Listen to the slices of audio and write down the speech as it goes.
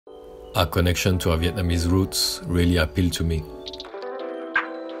Our connection to our Vietnamese roots really appealed to me.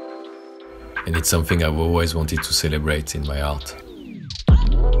 And it's something I've always wanted to celebrate in my art.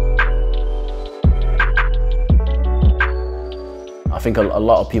 I think a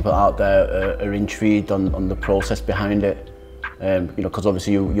lot of people out there are intrigued on the process behind it. Because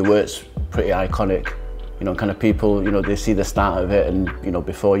obviously your work's pretty iconic. Kind of people, they see the start of it, and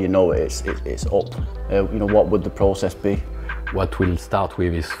before you know it, it's up. What would the process be? What we'll start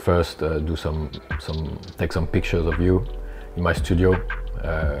with is first take some pictures of you in my studio,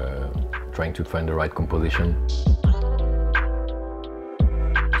 trying to find the right composition.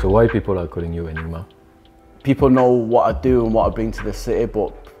 So why people are calling you Enigma? People know what I do and what I bring to the city,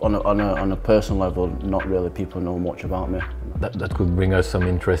 but on a personal level, not really people know much about me. That could bring us some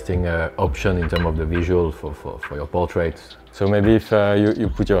interesting option in terms of the visual for your portraits. So maybe if you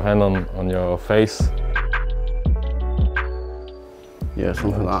put your hand on your face. Yeah,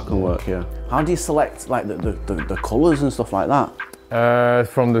 something like that can work, yeah. How do you select like the colours and stuff like that?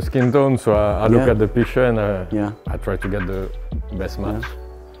 From the skin tone, so I look at the picture and I try to get the best match. Yeah.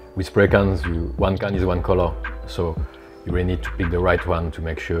 With spray cans, one can is one color, so you really need to pick the right one to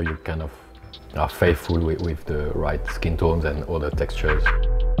make sure you kind of are faithful with the right skin tones and other textures.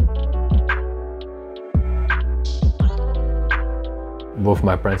 Both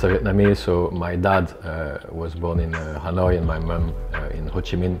my parents are Vietnamese, so my dad was born in Hanoi and my mum in Ho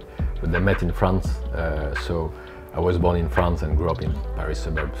Chi Minh, but they met in France, so I was born in France and grew up in Paris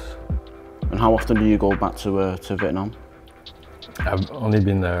suburbs. And how often do you go back to Vietnam? I've only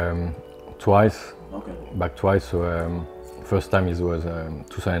been twice, back twice, so first time it was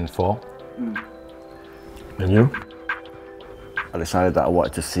 2004. And you? I decided that I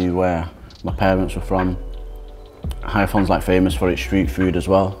wanted to see where my parents were from. Haiphong's like famous for its street food as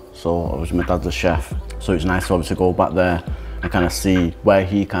well, so my dad's a chef, so it's nice to obviously go back there and kind of see where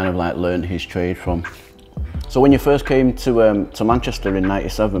he kind of like learned his trade from. So when you first came to Manchester in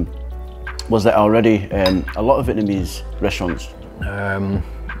 '97, was there already a lot of Vietnamese restaurants?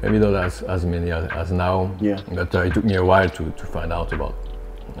 Maybe not as many as now, yeah. But it took me a while to find out about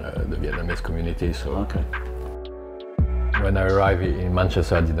the Vietnamese community. So okay. When I arrived in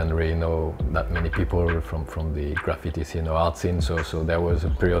Manchester, I didn't really know that many people from the graffiti scene or art scene, so there was a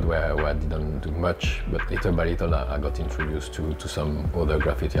period where I didn't do much, but little by little I got introduced to some other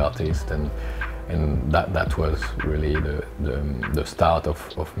graffiti artists, and that was really the start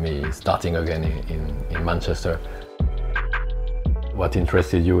of me starting again in Manchester. What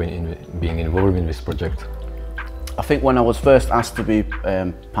interested you in being involved in this project? I think when I was first asked to be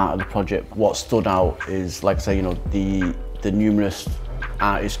part of the project, what stood out is, like I say, the numerous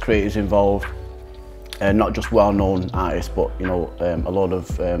artists, creators involved, not just well-known artists, but a lot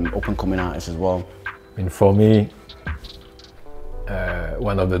of up-and-coming artists as well. I mean, for me,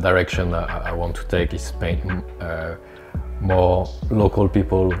 one of the directions I want to take is paint more local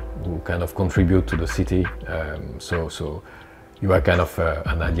people who kind of contribute to the city. So you are kind of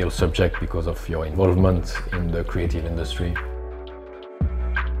an ideal subject because of your involvement in the creative industry.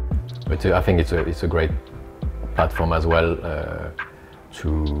 But I think it's a great platform as well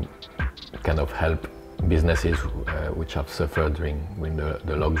to kind of help businesses which have suffered during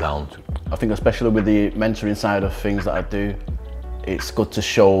the lockdown. I think especially with the mentoring side of things that I do, it's good to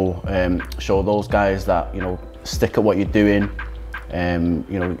show those guys that stick at what you're doing.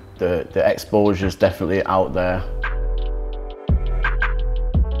 The exposure is definitely out there.